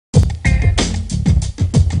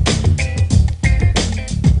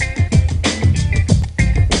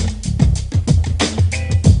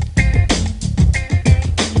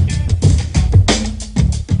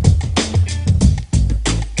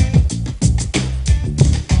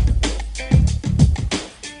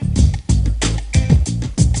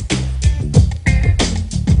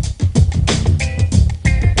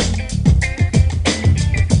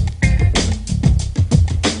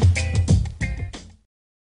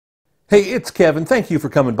Hey, it's Kevin. Thank you for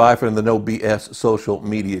coming by for the No BS social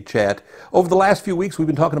media chat. Over the last few weeks, we've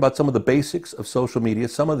been talking about some of the basics of social media,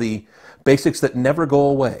 some of the basics that never go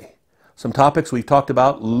away. Some topics we've talked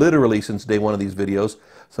about literally since day one of these videos,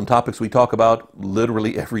 some topics we talk about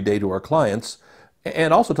literally every day to our clients,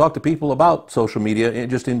 and also talk to people about social media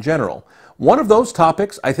just in general. One of those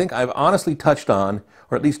topics I think I've honestly touched on,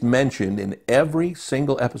 or at least mentioned in every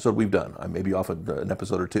single episode we've done. I may be off an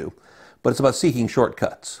episode or two, but it's about seeking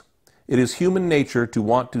shortcuts. It is human nature to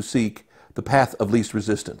want to seek the path of least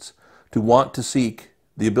resistance, to want to seek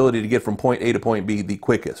the ability to get from point A to point B the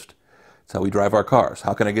quickest. It's how we drive our cars.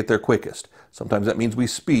 How can I get there quickest? Sometimes that means we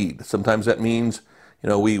speed. Sometimes that means,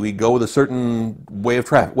 we go with a certain way of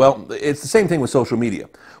traffic. Well, it's the same thing with social media.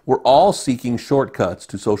 We're all seeking shortcuts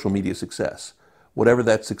to social media success, whatever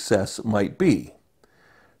that success might be.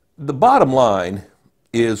 The bottom line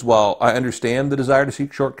is, while I understand the desire to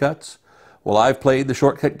seek shortcuts, well, I've played the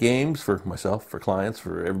shortcut games for myself, for clients,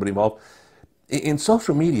 for everybody involved. In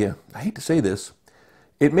social media, I hate to say this,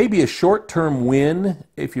 it may be a short-term win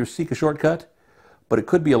if you seek a shortcut, but it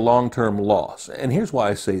could be a long-term loss. And here's why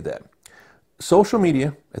I say that. Social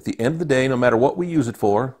media, at the end of the day, no matter what we use it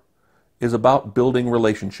for, is about building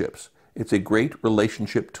relationships. It's a great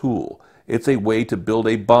relationship tool. It's a way to build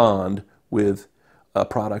a bond with a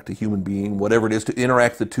product, a human being, whatever it is, to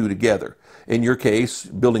interact the two together. In your case,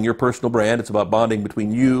 building your personal brand, it's about bonding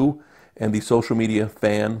between you and the social media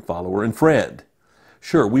fan, follower, and friend.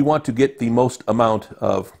 Sure, we want to get the most amount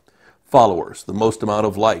of followers, the most amount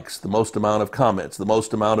of likes, the most amount of comments, the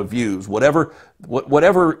most amount of views,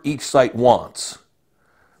 whatever each site wants.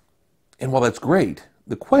 And while that's great,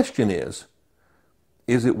 the question is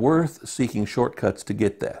it worth seeking shortcuts to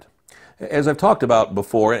get that? As I've talked about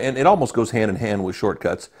before, and it almost goes hand in hand with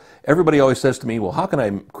shortcuts, everybody always says to me, well, how can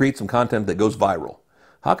I create some content that goes viral?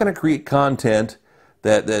 How can I create content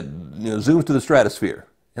that zooms to the stratosphere?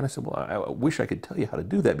 And I said, well, I wish I could tell you how to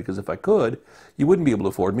do that, because if I could, you wouldn't be able to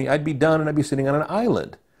afford me. I'd be done and I'd be sitting on an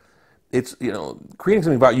island. It's, creating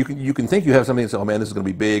something viral. You can think you have something and say, oh man, this is going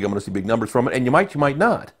to be big. I'm going to see big numbers from it. And you might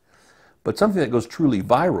not. But something that goes truly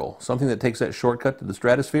viral, something that takes that shortcut to the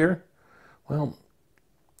stratosphere, well,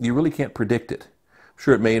 you really can't predict it.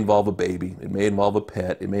 Sure, it may involve a baby, it may involve a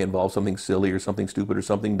pet, it may involve something silly or something stupid or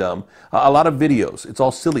something dumb. A lot of videos, it's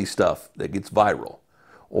all silly stuff that gets viral.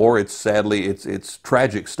 Or sadly, it's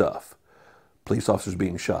tragic stuff. Police officers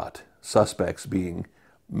being shot, suspects being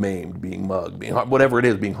maimed, being mugged, whatever it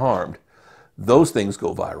is, being harmed. Those things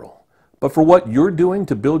go viral. But for what you're doing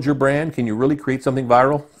to build your brand, can you really create something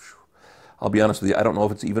viral? I'll be honest with you, I don't know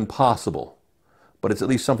if it's even possible. But it's at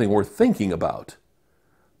least something worth thinking about.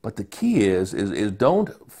 But the key is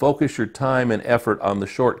don't focus your time and effort on the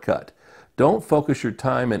shortcut. Don't focus your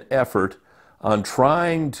time and effort on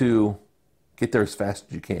trying to get there as fast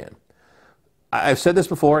as you can. I've said this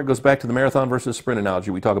before, it goes back to the marathon versus sprint analogy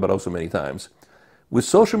we talk about oh so many times. With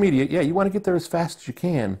social media, yeah, you want to get there as fast as you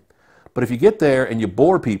can, but if you get there and you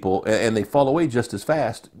bore people and they fall away just as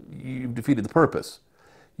fast, you've defeated the purpose.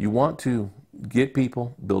 You want to get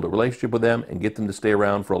people, build a relationship with them, and get them to stay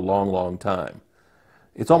around for a long, long time.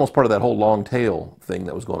 It's almost part of that whole long tail thing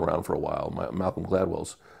that was going around for a while, Malcolm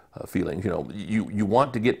Gladwell's feelings. You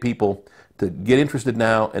want to get people to get interested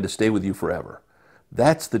now and to stay with you forever.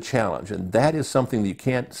 That's the challenge, and that is something that you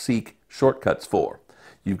can't seek shortcuts for.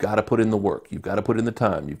 You've got to put in the work. You've got to put in the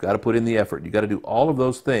time. You've got to put in the effort. You've got to do all of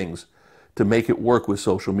those things to make it work with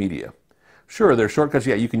social media. Sure, there are shortcuts.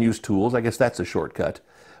 Yeah, you can use tools. I guess that's a shortcut.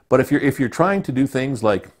 But if you're trying to do things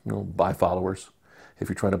like buy followers, if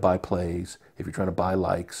you're trying to buy plays, if you're trying to buy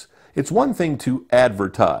likes, it's one thing to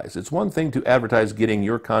advertise. It's one thing to advertise getting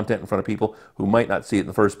your content in front of people who might not see it in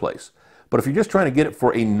the first place. But if you're just trying to get it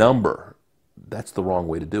for a number, that's the wrong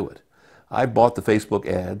way to do it. I've bought the Facebook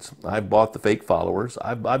ads. I've bought the fake followers.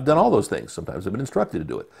 I've done all those things. Sometimes I've been instructed to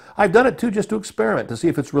do it. I've done it too just to experiment, to see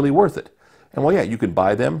if it's really worth it. And well, yeah, you can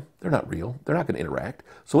buy them. They're not real. They're not going to interact.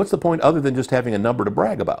 So what's the point other than just having a number to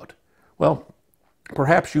brag about? Well,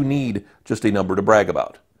 perhaps you need just a number to brag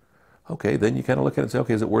about. Okay, then you kind of look at it and say,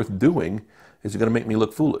 okay, is it worth doing? Is it going to make me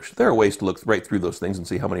look foolish? There are ways to look right through those things and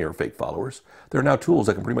see how many are fake followers. There are now tools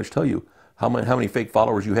that can pretty much tell you how many fake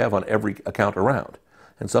followers you have on every account around.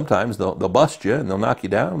 And sometimes they'll bust you and they'll knock you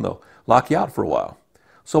down, they'll lock you out for a while.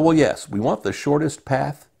 So, well, yes, we want the shortest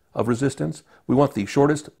path of resistance. We want the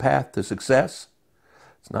shortest path to success.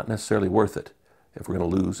 It's not necessarily worth it if we're going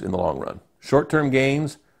to lose in the long run. Short-term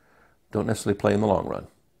gains don't necessarily play in the long run.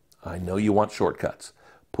 I know you want shortcuts.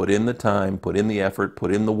 Put in the time, put in the effort,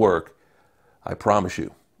 put in the work. I promise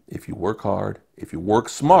you, if you work hard, if you work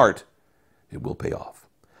smart, it will pay off.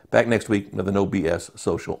 Back next week with the No BS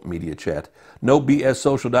Social Media Chat.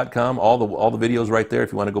 NoBSSocial.com, all the videos right there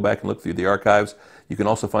if you want to go back and look through the archives. You can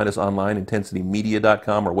also find us online,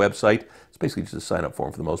 intensitymedia.com, our website. It's basically just a sign-up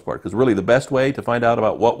form for the most part, because really the best way to find out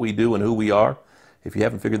about what we do and who we are, if you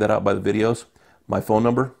haven't figured that out by the videos, my phone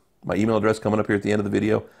number, my email address coming up here at the end of the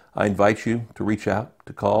video. I invite you to reach out,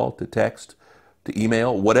 to call, to text, to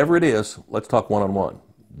email, whatever it is. Let's talk one-on-one.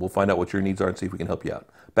 We'll find out what your needs are and see if we can help you out.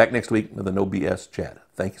 Back next week with the No BS Chat.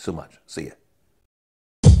 Thank you so much. See ya.